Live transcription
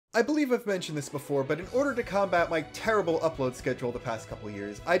I believe I've mentioned this before, but in order to combat my terrible upload schedule the past couple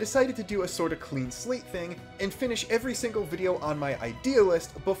years, I decided to do a sort of clean slate thing and finish every single video on my idea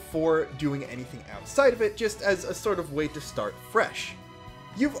list before doing anything outside of it, just as a sort of way to start fresh.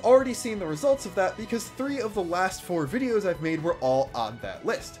 You've already seen the results of that because 3 of the last 4 videos I've made were all on that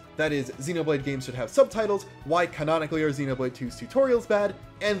list. That is, Xenoblade games should have subtitles, why canonically are Xenoblade 2's tutorials bad,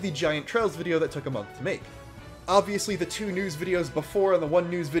 and the giant trails video that took a month to make. Obviously, the 2 news videos before and the 1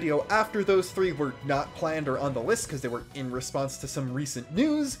 news video after those 3 were not planned or on the list because they were in response to some recent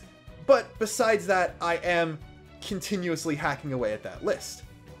news, but besides that, I am continuously hacking away at that list.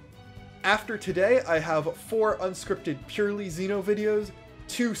 After today, I have 4 unscripted purely Xeno videos,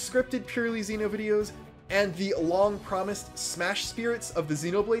 2 scripted purely Xeno videos, and the long-promised Smash Spirits of the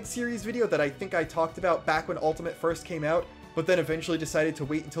Xenoblade series video that I think I talked about back when Ultimate first came out, but then eventually decided to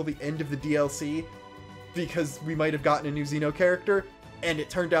wait until the end of the DLC because we might have gotten a new Xeno character, and it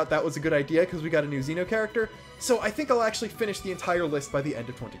turned out that was a good idea because we got a new Xeno character, so I think I'll actually finish the entire list by the end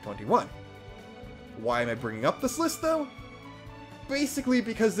of 2021. Why am I bringing up this list, though? Basically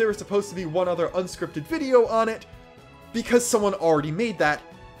because there was supposed to be one other unscripted video on it, because someone already made that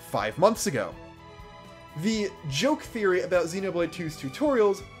 5 months ago. The joke theory about Xenoblade 2's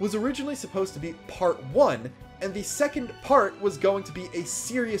tutorials was originally supposed to be part 1, and the second part was going to be a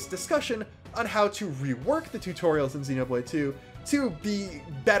serious discussion on how to rework the tutorials in Xenoblade 2 to be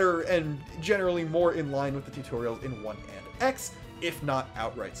better and generally more in line with the tutorials in 1 and X, if not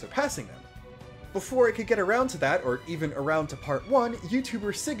outright surpassing them. Before I could get around to that, or even around to part 1,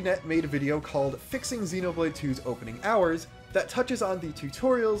 YouTuber Signet made a video called Fixing Xenoblade 2's Opening Hours that touches on the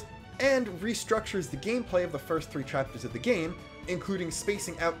tutorials and restructures the gameplay of the first 3 chapters of the game, including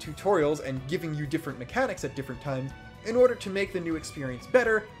spacing out tutorials and giving you different mechanics at different times in order to make the new experience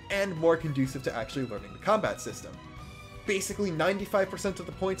better and more conducive to actually learning the combat system. Basically 95% of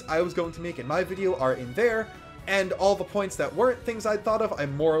the points I was going to make in my video are in there, and all the points that weren't things I'd thought of I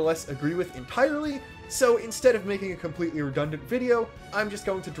more or less agree with entirely, so instead of making a completely redundant video, I'm just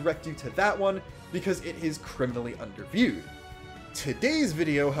going to direct you to that one because it is criminally underviewed. Today's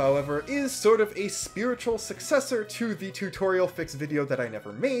video, however, is sort of a spiritual successor to the tutorial fix video that I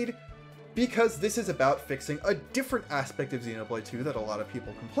never made, because this is about fixing a different aspect of Xenoblade 2 that a lot of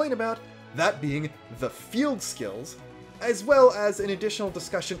people complain about, that being the field skills, as well as an additional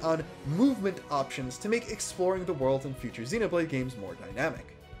discussion on movement options to make exploring the world in future Xenoblade games more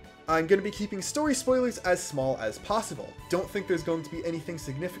dynamic. I'm going to be keeping story spoilers as small as possible. Don't think there's going to be anything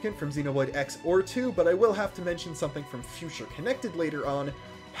significant from Xenoblade X or 2, but I will have to mention something from Future Connected later on.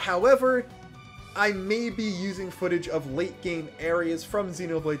 However, I may be using footage of late game areas from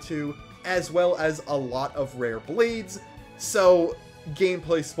Xenoblade 2, as well as a lot of rare blades, so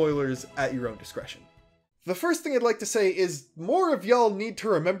gameplay spoilers at your own discretion. The first thing I'd like to say is more of y'all need to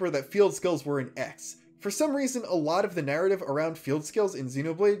remember that field skills were in X. For some reason, a lot of the narrative around field skills in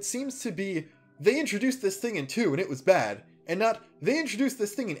Xenoblade seems to be, they introduced this thing in 2 and it was bad, and not, they introduced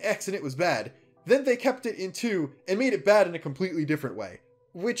this thing in X and it was bad, then they kept it in 2 and made it bad in a completely different way.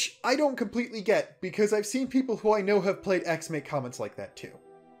 Which I don't completely get, because I've seen people who I know have played X make comments like that too.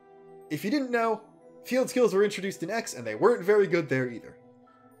 If you didn't know, field skills were introduced in X and they weren't very good there either.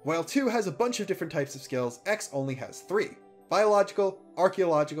 While 2 has a bunch of different types of skills, X only has 3. Biological,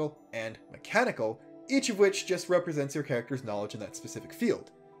 archaeological, and mechanical, each of which just represents your character's knowledge in that specific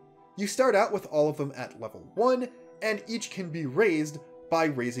field. You start out with all of them at level 1, and each can be raised by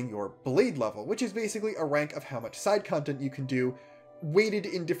raising your blade level, which is basically a rank of how much side content you can do, weighted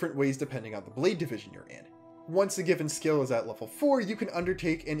in different ways depending on the blade division you're in. Once a given skill is at level 4, you can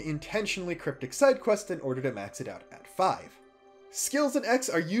undertake an intentionally cryptic side quest in order to max it out at 5. Skills in X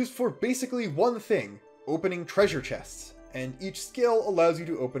are used for basically one thing, opening treasure chests, and each skill allows you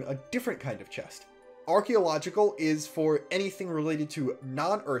to open a different kind of chest. Archaeological is for anything related to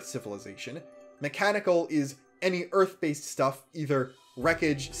non-Earth civilization, mechanical is any Earth-based stuff, either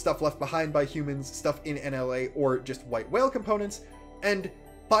wreckage, stuff left behind by humans, stuff in NLA, or just white whale components, and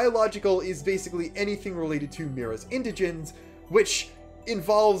biological is basically anything related to Mira's indigens, which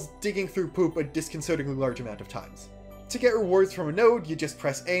involves digging through poop a disconcertingly large amount of times. To get rewards from a node, you just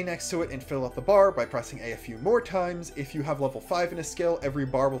press A next to it and fill up the bar by pressing A a few more times. If you have level 5 in a skill, every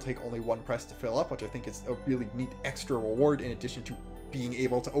bar will take only 1 press to fill up, which I think is a really neat extra reward in addition to being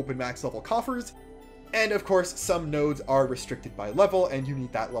able to open max level coffers. And of course, some nodes are restricted by level, and you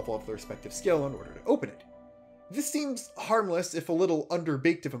need that level of the respective skill in order to open it. This seems harmless if a little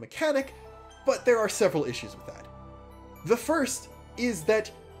underbaked of a mechanic, but there are several issues with that. The first is that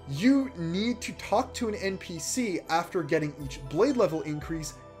you need to talk to an NPC after getting each blade level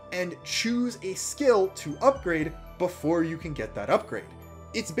increase and choose a skill to upgrade before you can get that upgrade.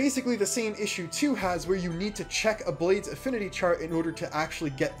 It's basically the same issue 2 has, where you need to check a blade's affinity chart in order to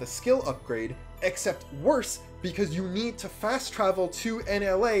actually get the skill upgrade, except worse, because you need to fast travel to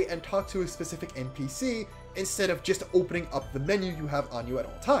NLA and talk to a specific NPC instead of just opening up the menu you have on you at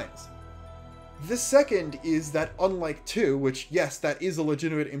all times. The second is that unlike 2, which yes, that is a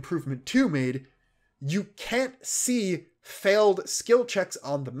legitimate improvement 2 made, you can't see failed skill checks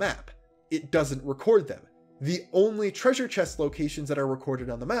on the map. It doesn't record them. The only treasure chest locations that are recorded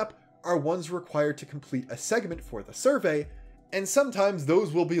on the map are ones required to complete a segment for the survey, and sometimes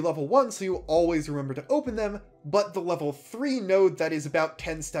those will be level 1, so you always remember to open them, but the level 3 node that is about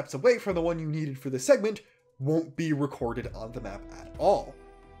 10 steps away from the one you needed for the segment won't be recorded on the map at all.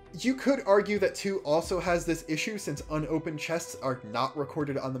 You could argue that 2 also has this issue since unopened chests are not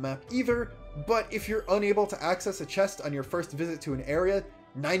recorded on the map either, but if you're unable to access a chest on your first visit to an area,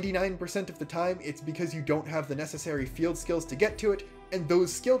 99% of the time it's because you don't have the necessary field skills to get to it, and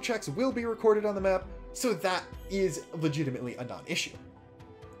those skill checks will be recorded on the map, so that is legitimately a non-issue.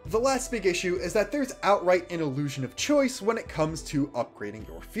 The last big issue is that there's outright an illusion of choice when it comes to upgrading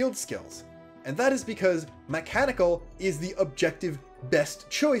your field skills. And that is because mechanical is the objective best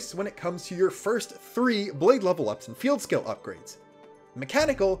choice when it comes to your first 3 blade level ups and field skill upgrades.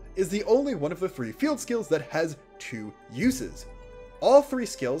 Mechanical is the only one of the 3 field skills that has 2 uses. All 3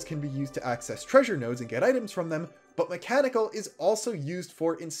 skills can be used to access treasure nodes and get items from them, but mechanical is also used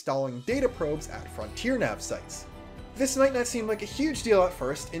for installing data probes at frontier nav sites. This might not seem like a huge deal at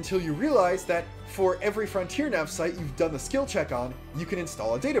first until you realize that for every frontier nav site you've done the skill check on, you can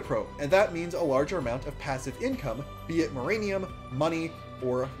install a data probe, and that means a larger amount of passive income, be it moranium, money,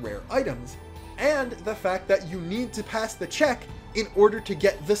 or rare items, and the fact that you need to pass the check in order to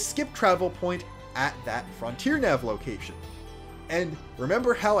get the skip travel point at that frontier nav location. And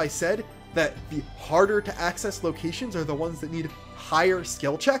remember how I said that the harder to access locations are the ones that need higher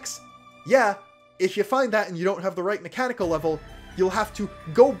skill checks? Yeah, if you find that and you don't have the right mechanical level, you'll have to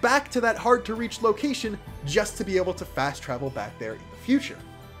go back to that hard to reach location just to be able to fast travel back there in the future.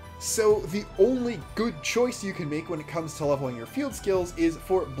 So the only good choice you can make when it comes to leveling your field skills is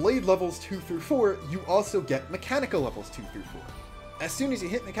for blade levels 2 through 4, you also get mechanical levels 2 through 4. As soon as you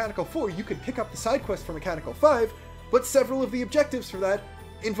hit mechanical 4, you can pick up the side quest for mechanical 5, but several of the objectives for that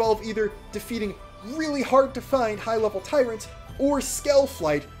involve either defeating really hard to find high level tyrants or Skell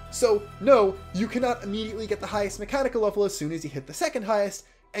flight, so no, you cannot immediately get the highest mechanical level as soon as you hit the second highest,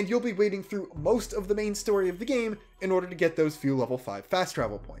 and you'll be waiting through most of the main story of the game in order to get those few level 5 fast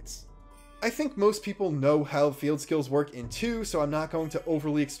travel points. I think most people know how field skills work in 2, so I'm not going to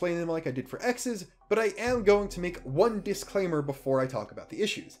overly explain them like I did for X's, but I am going to make one disclaimer before I talk about the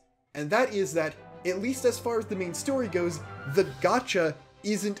issues. And that is that, at least as far as the main story goes, the gacha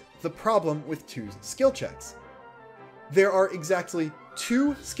isn't the problem with 2's skill checks. There are exactly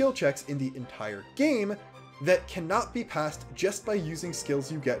 2 skill checks in the entire game that cannot be passed just by using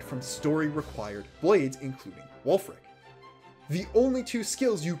skills you get from story-required blades, including Wolfric. The only 2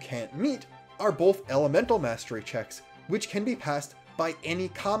 skills you can't meet are both elemental mastery checks, which can be passed by any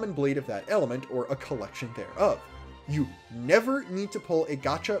common blade of that element or a collection thereof. You never need to pull a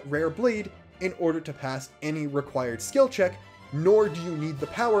gacha rare blade in order to pass any required skill check, nor do you need the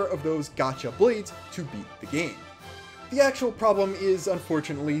power of those gacha blades to beat the game. The actual problem is,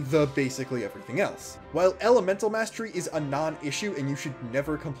 unfortunately, the basically everything else. While elemental mastery is a non-issue and you should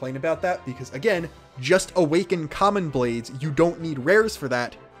never complain about that because, again, just awaken common blades, you don't need rares for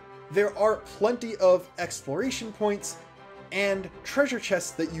that, there are plenty of exploration points and treasure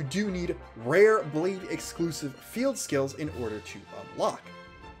chests that you do need rare blade exclusive field skills in order to unlock.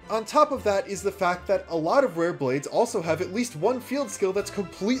 On top of that is the fact that a lot of rare blades also have at least one field skill that's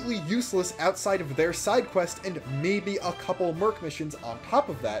completely useless outside of their side quest and maybe a couple merc missions on top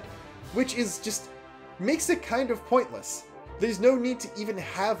of that, which is just makes it kind of pointless. There's no need to even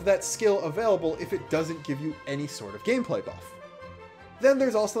have that skill available if it doesn't give you any sort of gameplay buff. Then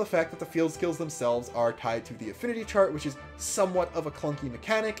there's also the fact that the field skills themselves are tied to the affinity chart, which is somewhat of a clunky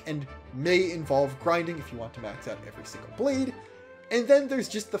mechanic and may involve grinding if you want to max out every single blade. And then there's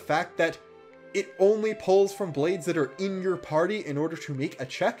just the fact that it only pulls from blades that are in your party in order to make a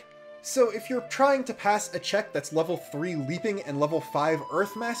check. So if you're trying to pass a check that's level 3 leaping and level 5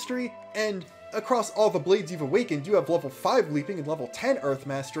 earth mastery, and across all the blades you've awakened you have level 5 leaping and level 10 earth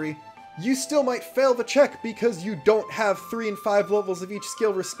mastery, you still might fail the check because you don't have 3 and 5 levels of each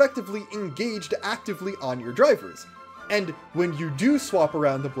skill respectively engaged actively on your drivers. And when you do swap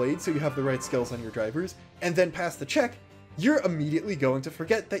around the blades so you have the right skills on your drivers, and then pass the check, you're immediately going to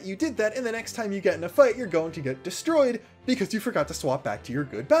forget that you did that, and the next time you get in a fight, you're going to get destroyed because you forgot to swap back to your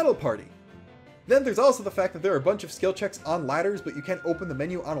good battle party. Then there's also the fact that there are a bunch of skill checks on ladders, but you can't open the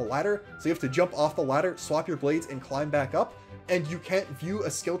menu on a ladder, so you have to jump off the ladder, swap your blades, and climb back up. And you can't view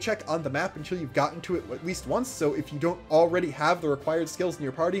a skill check on the map until you've gotten to it at least once, so if you don't already have the required skills in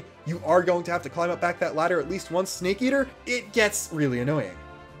your party, you are going to have to climb up back that ladder at least once, Snake Eater. It gets really annoying.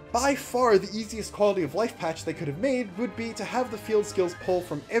 By far, the easiest quality of life patch they could have made would be to have the field skills pull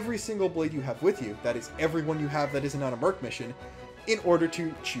from every single blade you have with you, that is, everyone you have that isn't on a merc mission, in order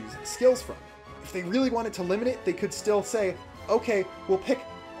to choose skills from. If they really wanted to limit it, they could still say, okay, we'll pick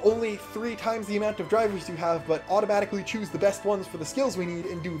only 3 times the amount of drivers you have, but automatically choose the best ones for the skills we need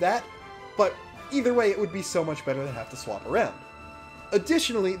and do that. But either way, it would be so much better than have to swap around.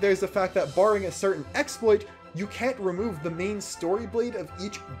 Additionally, there's the fact that barring a certain exploit, you can't remove the main story blade of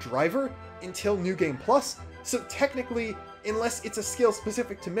each driver until New Game Plus, so technically, unless it's a skill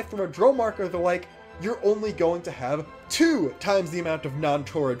specific to Mithra or Dromark or the like, you're only going to have 2 times the amount of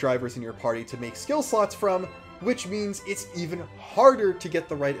non-Torah drivers in your party to make skill slots from, which means it's even harder to get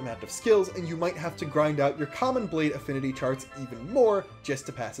the right amount of skills, and you might have to grind out your common blade affinity charts even more just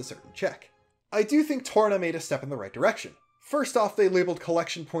to pass a certain check. I do think Torna made a step in the right direction. First off, they labeled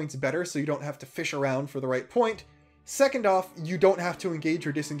collection points better so you don't have to fish around for the right point. Second off, you don't have to engage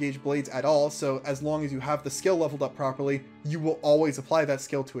or disengage blades at all, so as long as you have the skill leveled up properly, you will always apply that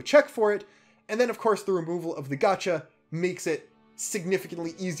skill to a check for it. And then of course the removal of the gacha makes it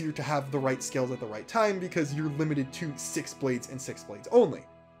significantly easier to have the right skills at the right time because you're limited to 6 blades and 6 blades only.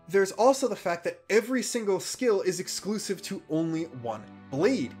 There's also the fact that every single skill is exclusive to only one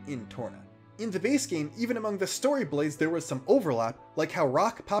blade in Torna. In the base game, even among the story blades there was some overlap, like how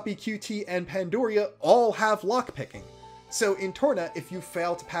Rock, Poppy, QT, and Pandoria all have lockpicking. So in Torna, if you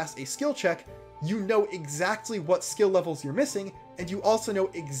fail to pass a skill check, you know exactly what skill levels you're missing, and you also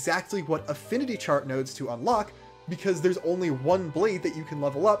know exactly what affinity chart nodes to unlock, because there's only one blade that you can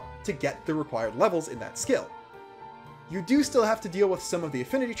level up to get the required levels in that skill. You do still have to deal with some of the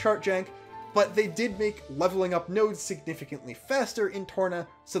affinity chart jank, but they did make leveling up nodes significantly faster in Torna,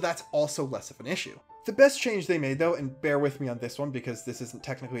 so that's also less of an issue. The best change they made though, and bear with me on this one because this isn't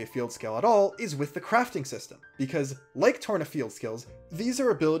technically a field skill at all, is with the crafting system. Because, like Torna field skills, these are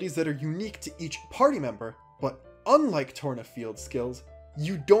abilities that are unique to each party member, but unlike Torna field skills,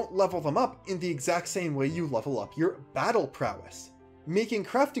 you don't level them up in the exact same way you level up your battle prowess. Making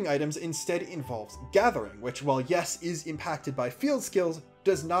crafting items instead involves gathering, which while yes is impacted by field skills,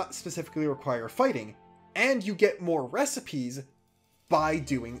 does not specifically require fighting, and you get more recipes by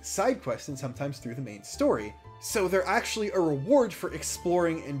doing side quests and sometimes through the main story. So they're actually a reward for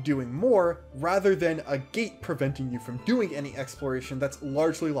exploring and doing more, rather than a gate preventing you from doing any exploration that's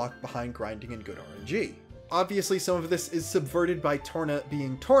largely locked behind grinding and good RNG. Obviously some of this is subverted by Torna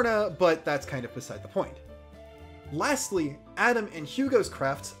being Torna, but that's kind of beside the point. Lastly, Adam and Hugo's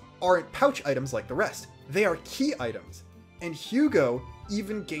crafts aren't pouch items like the rest, they are key items, and Hugo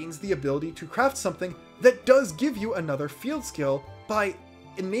even gains the ability to craft something that does give you another field skill by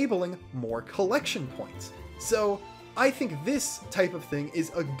enabling more collection points. So I think this type of thing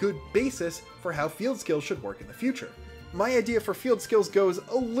is a good basis for how field skills should work in the future. My idea for field skills goes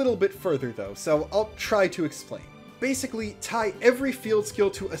a little bit further though, so I'll try to explain. Basically, tie every field skill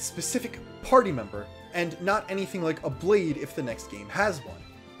to a specific party member, and not anything like a blade if the next game has one.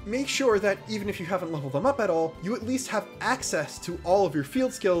 Make sure that even if you haven't leveled them up at all, you at least have access to all of your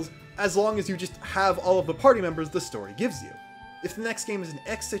field skills as long as you just have all of the party members the story gives you. If the next game is an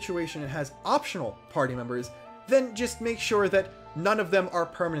X situation and has optional party members, then just make sure that none of them are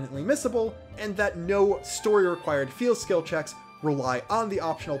permanently missable, and that no story-required field skill checks rely on the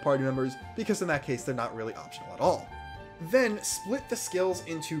optional party members, because in that case they're not really optional at all. Then split the skills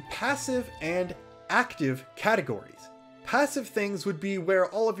into passive and active categories. Passive things would be where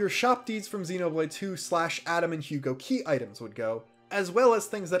all of your shop deeds from Xenoblade 2 / Adam and Hugo key items would go, as well as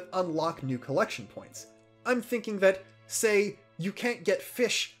things that unlock new collection points. I'm thinking that, say, you can't get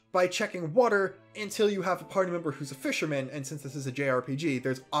fish by checking water until you have a party member who's a fisherman, and since this is a JRPG,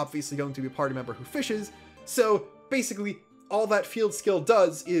 there's obviously going to be a party member who fishes, so basically all that field skill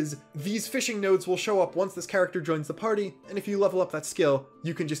does is these fishing nodes will show up once this character joins the party, and if you level up that skill,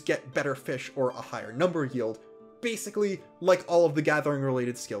 you can just get better fish or a higher number yield, basically like all of the gathering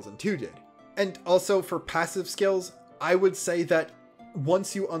related skills in 2 did. And also for passive skills, I would say that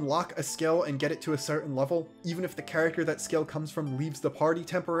once you unlock a skill and get it to a certain level, even if the character that skill comes from leaves the party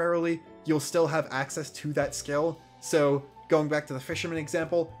temporarily, you'll still have access to that skill. So going back to the fisherman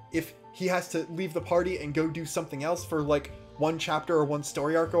example, if he has to leave the party and go do something else for like 1 chapter or 1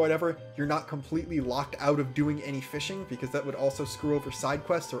 story arc or whatever, you're not completely locked out of doing any fishing, because that would also screw over side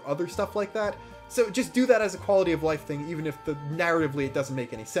quests or other stuff like that. So just do that as a quality of life thing, even if narratively it doesn't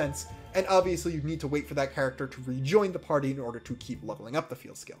make any sense. and obviously you'd need to wait for that character to rejoin the party in order to keep leveling up the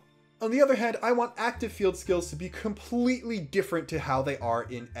field skill. On the other hand, I want active field skills to be completely different to how they are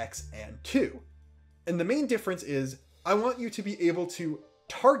in X and 2. And the main difference is, I want you to be able to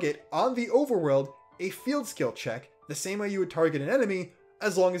target on the overworld a field skill check the same way you would target an enemy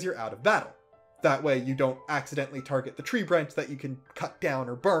as long as you're out of battle. That way you don't accidentally target the tree branch that you can cut down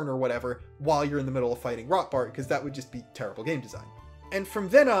or burn or whatever while you're in the middle of fighting Rotbart, because that would just be terrible game design. And from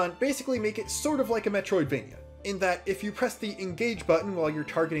then on, basically make it sort of like a Metroidvania, in that if you press the engage button while you're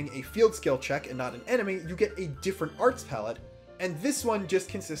targeting a field skill check and not an enemy, you get a different arts palette, and this one just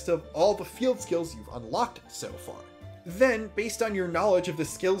consists of all the field skills you've unlocked so far. Then, based on your knowledge of the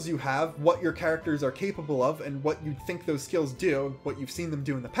skills you have, what your characters are capable of, and what you think those skills do, what you've seen them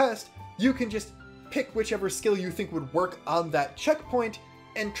do in the past, you can just pick whichever skill you think would work on that checkpoint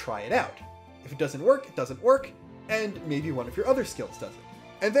and try it out. If it doesn't work, it doesn't work, and maybe one of your other skills doesn't.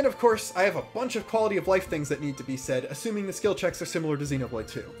 And then of course, I have a bunch of quality of life things that need to be said, assuming the skill checks are similar to Xenoblade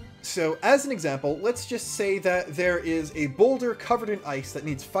 2. So as an example, let's just say that there is a boulder covered in ice that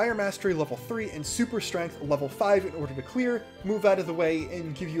needs Fire Mastery level 3 and Super Strength level 5 in order to clear, move out of the way,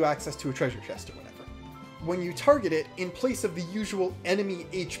 and give you access to a treasure chest or whatever. When you target it, in place of the usual enemy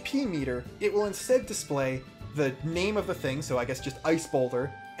HP meter, it will instead display the name of the thing, so I guess just Ice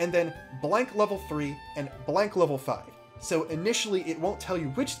Boulder, and then blank level 3 and blank level 5. So initially it won't tell you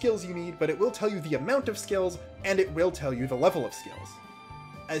which skills you need, but it will tell you the amount of skills, and it will tell you the level of skills.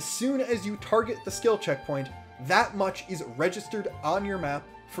 As soon as you target the skill checkpoint, that much is registered on your map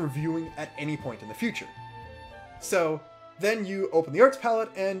for viewing at any point in the future. So then you open the arts palette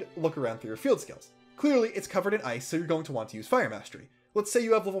and look around through your field skills. Clearly it's covered in ice, so you're going to want to use Fire Mastery. Let's say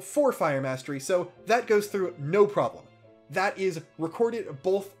you have level 4 Fire Mastery, so that goes through no problem. That is recorded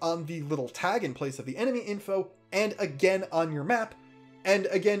both on the little tag in place of the enemy info, and again on your map, and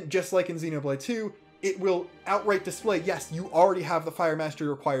again, just like in Xenoblade 2, it will outright display, yes, you already have the Fire Mastery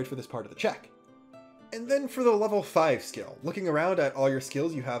required for this part of the check. And then for the level 5 skill, looking around at all your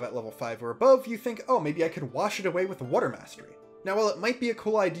skills you have at level 5 or above, you think, oh, maybe I could wash it away with the Water Mastery. Now, while it might be a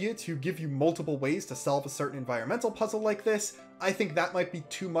cool idea to give you multiple ways to solve a certain environmental puzzle like this, I think that might be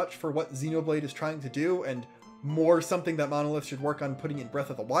too much for what Xenoblade is trying to do, and more something that Monolith should work on putting in Breath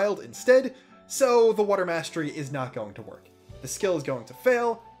of the Wild instead, so the Water Mastery is not going to work. The skill is going to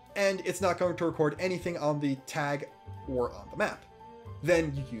fail, and it's not going to record anything on the tag or on the map.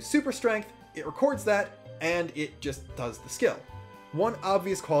 Then you use Super Strength, it records that, and it just does the skill. One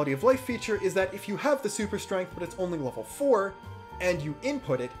obvious quality of life feature is that if you have the Super Strength but it's only level 4, and you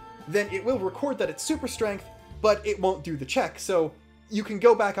input it, then it will record that it's Super Strength, but it won't do the check, so you can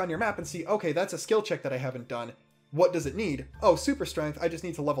go back on your map and see, okay, that's a skill check that I haven't done. What does it need? Oh, Super Strength, I just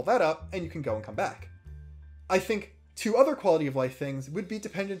need to level that up, and you can go and come back. I think two other quality of life things would be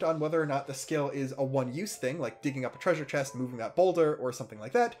dependent on whether or not the skill is a one-use thing, like digging up a treasure chest, moving that boulder, or something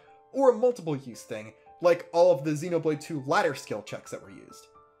like that, or a multiple-use thing, like all of the Xenoblade 2 ladder skill checks that were used.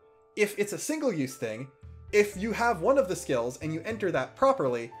 If it's a single-use thing, if you have one of the skills and you enter that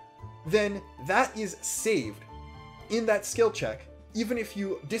properly, then that is saved in that skill check, even if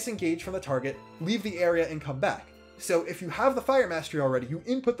you disengage from the target, leave the area, and come back. So if you have the Fire Mastery already, you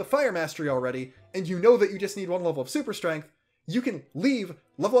input the Fire Mastery already, and you know that you just need one level of Super Strength, you can leave,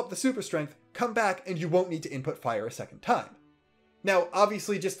 level up the Super Strength, come back, and you won't need to input Fire a second time. Now,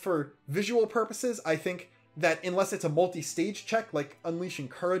 obviously, just for visual purposes, I think that unless it's a multi-stage check like Unleashing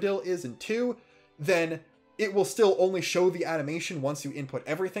Kuradil is in 2, then it will still only show the animation once you input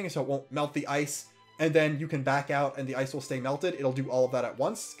everything, so it won't melt the ice, and then you can back out and the ice will stay melted. It'll do all of that at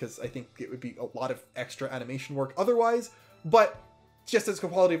once, because I think it would be a lot of extra animation work otherwise, but just as a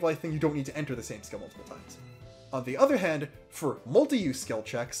quality of life thing, you don't need to enter the same skill multiple times. On the other hand, for multi-use skill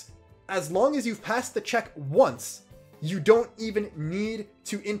checks, as long as you've passed the check once, you don't even need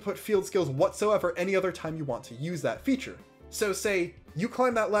to input field skills whatsoever any other time you want to use that feature. So say you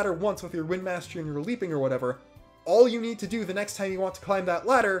climb that ladder once with your Wind Mastery and your leaping or whatever, all you need to do the next time you want to climb that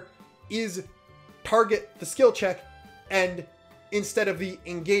ladder is target the skill check, and instead of the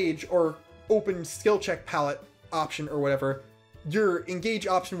engage or open skill check palette option or whatever, your engage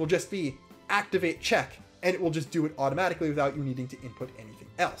option will just be activate check, and it will just do it automatically without you needing to input anything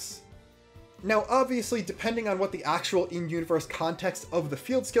else. Now, obviously, depending on what the actual in-universe context of the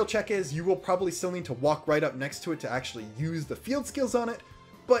field skill check is, you will probably still need to walk right up next to it to actually use the field skills on it,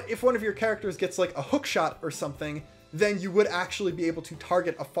 but if one of your characters gets like a hook shot or something, then you would actually be able to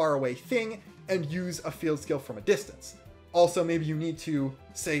target a faraway thing and use a field skill from a distance. Also, maybe you need to,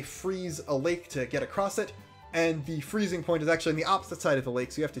 say, freeze a lake to get across it, and the freezing point is actually on the opposite side of the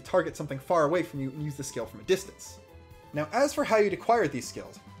lake, so you have to target something far away from you and use the skill from a distance. Now, as for how you'd acquire these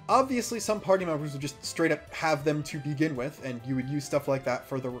skills, Obviously, some party members would just straight up have them to begin with, and you would use stuff like that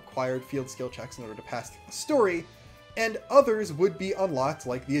for the required field skill checks in order to pass the story, and others would be unlocked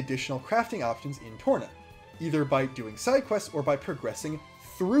like the additional crafting options in Torna, either by doing side quests or by progressing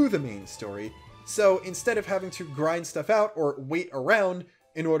through the main story. So instead of having to grind stuff out or wait around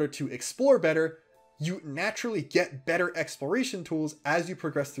in order to explore better, you naturally get better exploration tools as you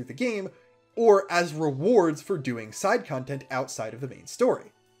progress through the game, or as rewards for doing side content outside of the main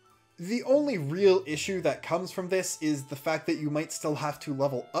story. The only real issue that comes from this is the fact that you might still have to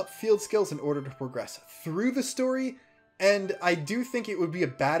level up field skills in order to progress through the story, and I do think it would be a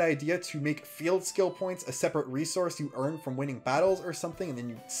bad idea to make field skill points a separate resource you earn from winning battles or something, and then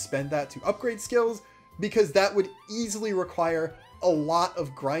you spend that to upgrade skills, because that would easily require a lot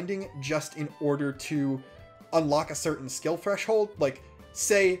of grinding just in order to unlock a certain skill threshold. Like,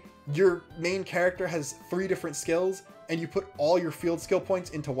 say your main character has 3 different skills, and you put all your field skill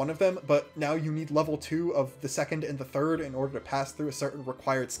points into one of them, but now you need level 2 of the second and the third in order to pass through a certain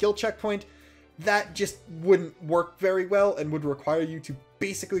required skill checkpoint. That just wouldn't work very well and would require you to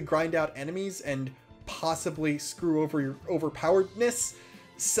basically grind out enemies and possibly screw over your overpoweredness.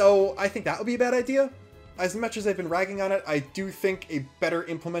 So I think that would be a bad idea. As much as I've been ragging on it, I do think a better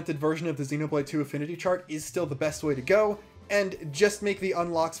implemented version of the Xenoblade 2 affinity chart is still the best way to go, and just make the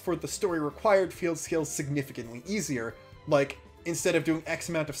unlocks for the story required field skills significantly easier. Like, instead of doing X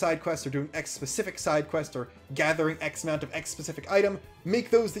amount of side quests or doing X specific side quest or gathering X amount of X specific item, make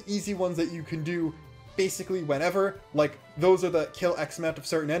those the easy ones that you can do basically whenever. Like, those are the kill X amount of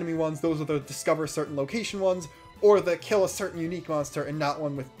certain enemy ones, those are the discover certain location ones, or the kill a certain unique monster and not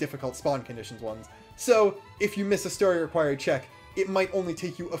one with difficult spawn conditions ones. So, if you miss a story required check, it might only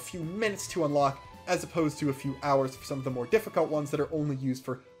take you a few minutes to unlock, as opposed to a few hours for some of the more difficult ones that are only used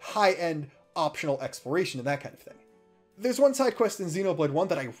for high-end optional exploration and that kind of thing. There's one side quest in Xenoblade 1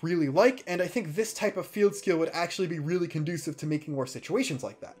 that I really like, and I think this type of field skill would actually be really conducive to making more situations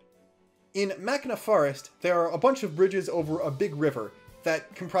like that. In Machina Forest, there are a bunch of bridges over a big river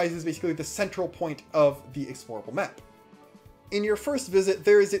that comprises basically the central point of the explorable map. In your first visit,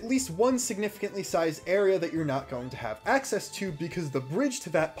 there is at least one significantly sized area that you're not going to have access to because the bridge to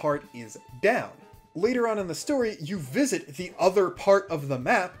that part is down. Later on in the story, you visit the other part of the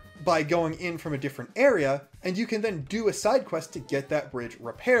map by going in from a different area, and you can then do a side quest to get that bridge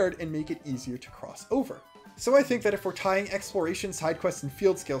repaired and make it easier to cross over. So I think that if we're tying exploration, side quests, and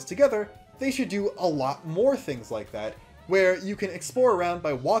field skills together, they should do a lot more things like that, where you can explore around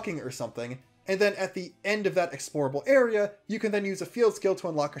by walking or something, and then at the end of that explorable area, you can then use a field skill to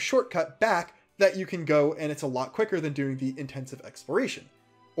unlock a shortcut back that you can go, and it's a lot quicker than doing the intensive exploration.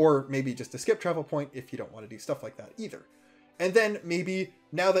 Or maybe just a skip travel point if you don't want to do stuff like that either. And then maybe,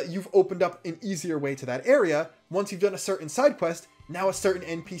 now that you've opened up an easier way to that area, once you've done a certain side quest, now a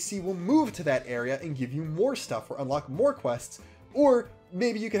certain NPC will move to that area and give you more stuff or unlock more quests. Or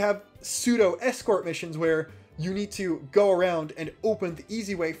maybe you could have pseudo escort missions where you need to go around and open the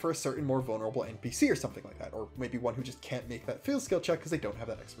easy way for a certain more vulnerable NPC or something like that. Or maybe one who just can't make that field skill check because they don't have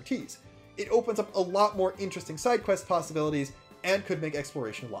that expertise. It opens up a lot more interesting side quest possibilities and could make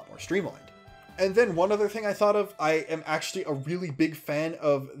exploration a lot more streamlined. And then one other thing I thought of, I am actually a really big fan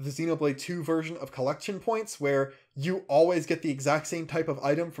of the Xenoblade 2 version of collection points, where you always get the exact same type of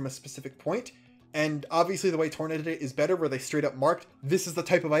item from a specific point. And obviously the way Torna did it is better, where they straight up marked, this is the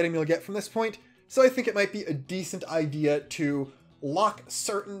type of item you'll get from this point. So I think it might be a decent idea to lock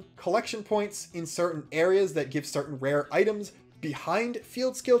certain collection points in certain areas that give certain rare items behind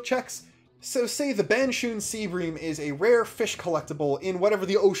field skill checks. So say the Banshoon Sea Bream is a rare fish collectible in whatever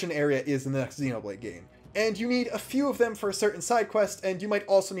the ocean area is in the next Xenoblade game, and you need a few of them for a certain side quest, and you might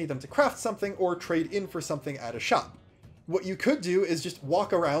also need them to craft something or trade in for something at a shop. What you could do is just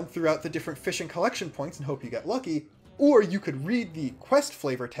walk around throughout the different fishing collection points and hope you get lucky, or you could read the quest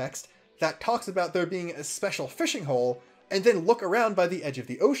flavor text that talks about there being a special fishing hole, and then look around by the edge of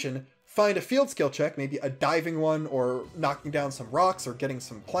the ocean, find a field skill check, maybe a diving one, or knocking down some rocks, or getting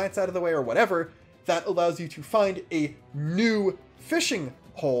some plants out of the way, or whatever, that allows you to find a new fishing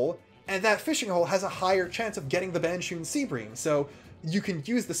hole, and that fishing hole has a higher chance of getting the Banshoon Sea Bream, so you can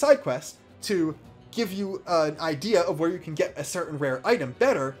use the side quest to give you an idea of where you can get a certain rare item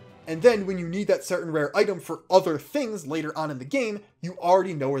better, and then when you need that certain rare item for other things later on in the game, you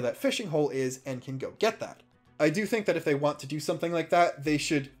already know where that fishing hole is and can go get that. I do think that if they want to do something like that, they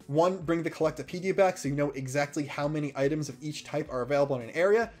should, one, bring the Collectopedia back so you know exactly how many items of each type are available in an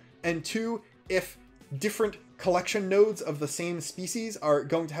area, and two, if different collection nodes of the same species are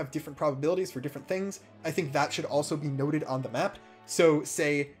going to have different probabilities for different things, I think that should also be noted on the map. So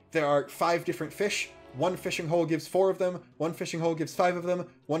say there are 5 different fish one fishing hole gives 4 of them, one fishing hole gives 5 of them,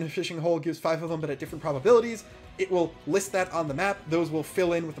 one fishing hole gives 5 of them, but at different probabilities. It will list that on the map. Those will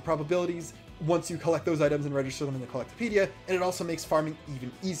fill in with the probabilities once you collect those items and register them in the Collectopedia, and it also makes farming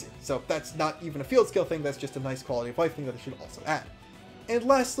even easier. So that's not even a field skill thing, that's just a nice quality of life thing that they should also add. And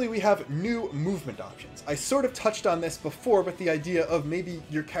lastly, we have new movement options. I sort of touched on this before, but the idea of maybe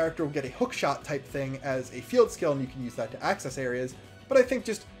your character will get a hookshot type thing as a field skill and you can use that to access areas, but I think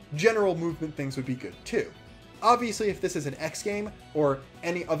just general movement things would be good too. Obviously, if this is an X game or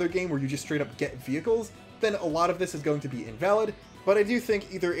any other game where you just straight up get vehicles, then a lot of this is going to be invalid, but I do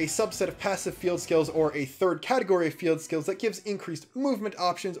think either a subset of passive field skills or a third category of field skills that gives increased movement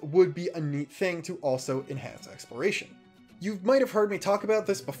options would be a neat thing to also enhance exploration. You might have heard me talk about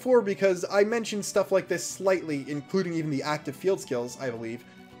this before because I mentioned stuff like this slightly, including even the active field skills, I believe,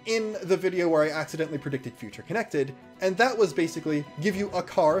 in the video where I accidentally predicted Future Connected, and that was basically give you a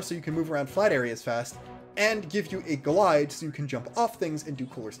car so you can move around flat areas fast, and give you a glide so you can jump off things and do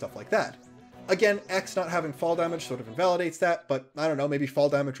cooler stuff like that. Again, X not having fall damage sort of invalidates that, but I don't know, maybe fall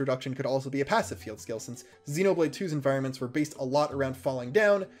damage reduction could also be a passive field skill since Xenoblade 2's environments were based a lot around falling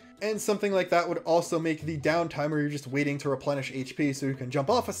down, and something like that would also make the downtime where you're just waiting to replenish HP so you can jump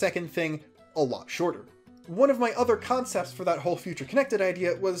off a second thing a lot shorter. One of my other concepts for that whole Future Connected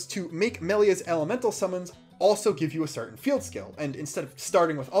idea was to make Melia's elemental summons also give you a certain field skill, and instead of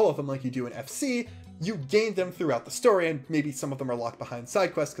starting with all of them like you do in FC, you gain them throughout the story, and maybe some of them are locked behind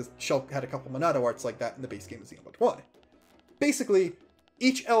side quests because Shulk had a couple Monado arts like that in the base game of Xenoblade 1. Basically,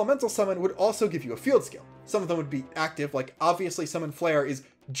 each elemental summon would also give you a field skill. Some of them would be active, like obviously Summon Flare is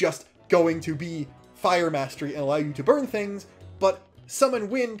just going to be Fire Mastery and allow you to burn things, but Summon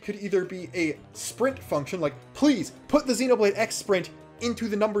Wind could either be a sprint function, like please put the Xenoblade X sprint into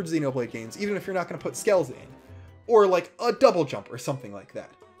the numbered Xenoblade games, even if you're not going to put Skells in, or like a double jump or something like that,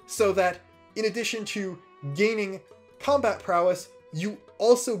 so that in addition to gaining combat prowess, you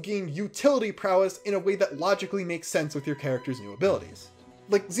also gain utility prowess in a way that logically makes sense with your character's new abilities.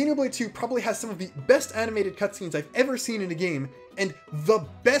 Like, Xenoblade 2 probably has some of the best animated cutscenes I've ever seen in a game, and the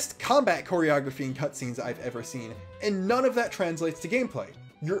best combat choreography in cutscenes I've ever seen, and none of that translates to gameplay.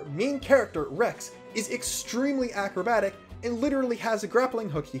 Your main character, Rex, is extremely acrobatic and literally has a grappling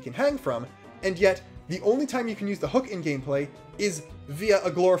hook he can hang from, and yet the only time you can use the hook in gameplay is via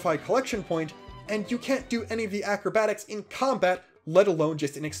a glorified collection point, and you can't do any of the acrobatics in combat, let alone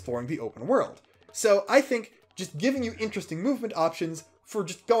just in exploring the open world. So I think just giving you interesting movement options for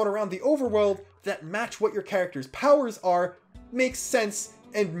just going around the overworld that match what your character's powers are makes sense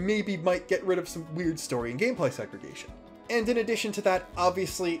and maybe might get rid of some weird story and gameplay segregation. And in addition to that,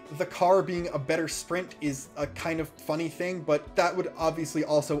 obviously, the car being a better sprint is a kind of funny thing, but that would obviously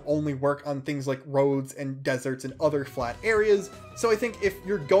also only work on things like roads and deserts and other flat areas. So I think if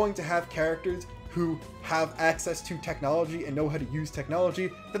you're going to have characters who have access to technology and know how to use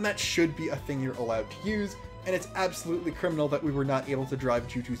technology, then that should be a thing you're allowed to use. And it's absolutely criminal that we were not able to drive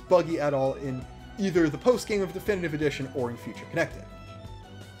Juju's buggy at all in either the post-game of Definitive Edition or in Future Connected.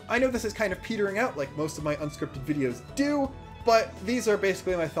 I know this is kind of petering out like most of my unscripted videos do, but these are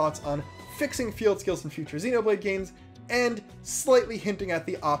basically my thoughts on fixing field skills in future Xenoblade games, and slightly hinting at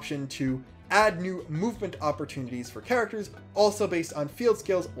the option to add new movement opportunities for characters, also based on field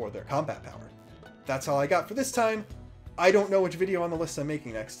skills or their combat power. That's all I got for this time. I don't know which video on the list I'm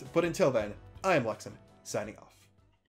making next, but until then, I am Luxon, signing off.